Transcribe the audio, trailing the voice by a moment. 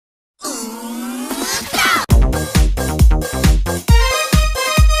Hello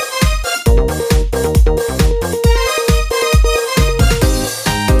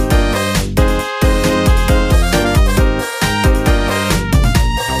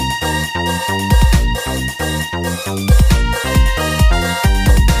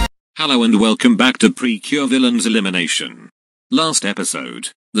and welcome back to PreCure Villains Elimination. Last episode,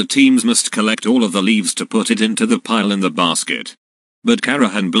 the teams must collect all of the leaves to put it into the pile in the basket. But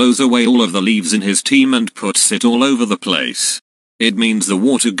Karahan blows away all of the leaves in his team and puts it all over the place. It means the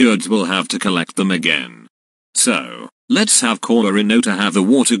water goods will have to collect them again. So, let's have Caller Ino to have the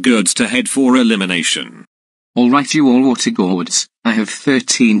water goods to head for elimination. Alright you all water gourds, I have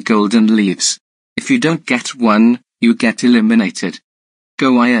 13 golden leaves. If you don't get one, you get eliminated.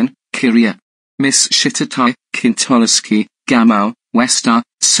 Go Ian, Kiria, Miss Shitatai, Kintoloski, Gamau, Westar,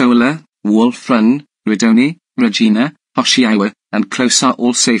 Solar, Wolfrun, Redoni, Regina, Hoshiawa, and Close are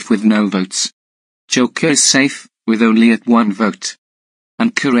all safe with no votes. Joker is safe, with only at 1 vote.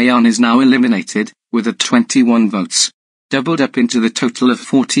 And Kurayan is now eliminated, with at 21 votes. Doubled up into the total of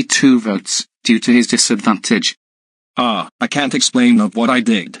 42 votes, due to his disadvantage. I can't explain of what I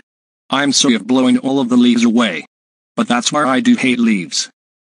did. I'm sorry of blowing all of the leaves away. But that's why I do hate leaves.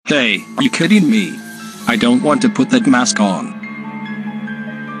 Hey, are you kidding me? I don't want to put that mask on.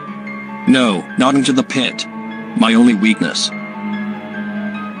 No, not into the pit. My only weakness.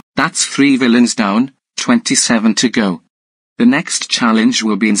 That's 3 villains down, 27 to go. The next challenge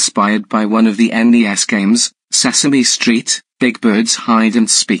will be inspired by one of the NES games, Sesame Street, Big Bird's Hide and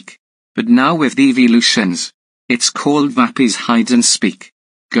Speak. But now with Eeveelutions. It's called Vappy's Hide and Speak.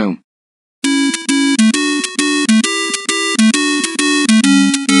 Go.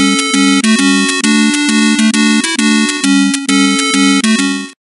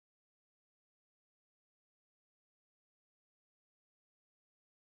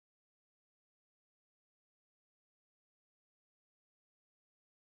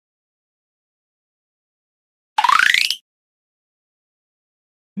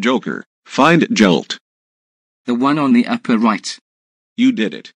 Joker, find Jolt. The one on the upper right. You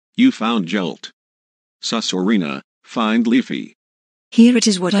did it, you found Jolt. Susorina, find Leafy. Here it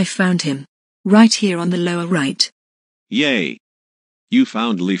is what I found him. Right here on the lower right. Yay! You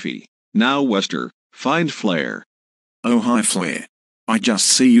found Leafy. Now Wester, find Flare. Oh hi Flare. I just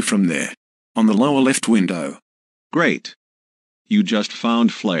see you from there. On the lower left window. Great. You just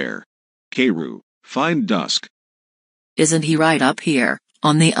found Flare. Keiru, find Dusk. Isn't he right up here,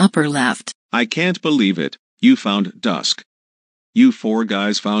 on the upper left? I can't believe it, you found Dusk. You 4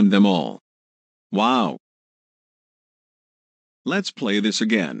 guys found them all. Wow. Let's play this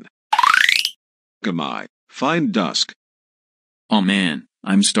again. Gamai, find Dusk. Oh man,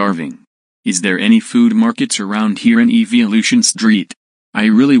 I'm starving. Is there any food markets around here in Eeveelution Street? I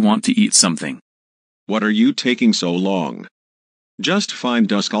really want to eat something. What are you taking so long? Just find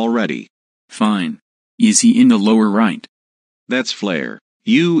Dusk already. Fine. Is he in the lower right? That's Flare,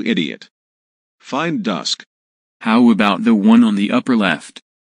 you idiot. Find Dusk. How about the one on the upper left?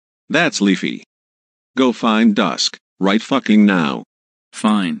 That's Leafy. Go find Dusk, right fucking now.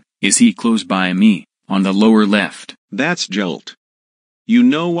 Fine. Is he close by me, on the lower left? That's Jolt. You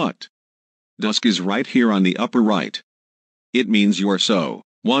know what? Dusk is right here on the upper right. It means you're so,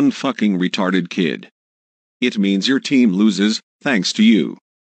 one fucking retarded kid. It means your team loses, thanks to you.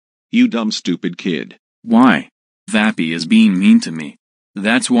 You dumb stupid kid. Why? Vappy is being mean to me.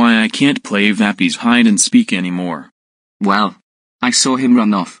 That's why I can't play Vappy's hide and speak anymore. Well, I saw him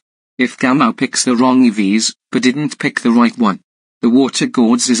run off. If Gamau picks the wrong EVs, but didn't pick the right one, the water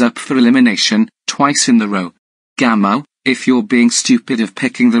gourds is up for elimination, twice in a row. Gamau, if you're being stupid of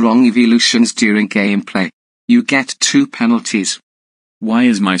picking the wrong Eeveelutions during gameplay, you get 2 penalties. Why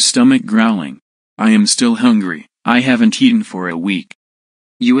is my stomach growling? I am still hungry. I haven't eaten for a week.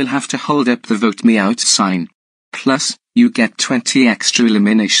 You will have to hold up the vote me out sign. Plus, you get 20 extra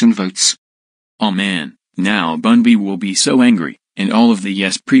elimination votes. Oh man, now Bunby will be so angry, and all of the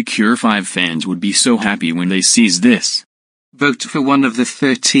Yes PreCure 5 fans would be so happy when they sees this. Vote for one of the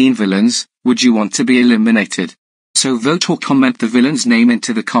 13 villains. Would you want to be eliminated? So vote or comment the villain's name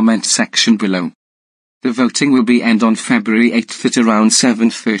into the comment section below. The voting will be end on February 8th at around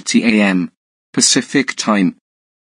 7:30 AM. Pacific Time.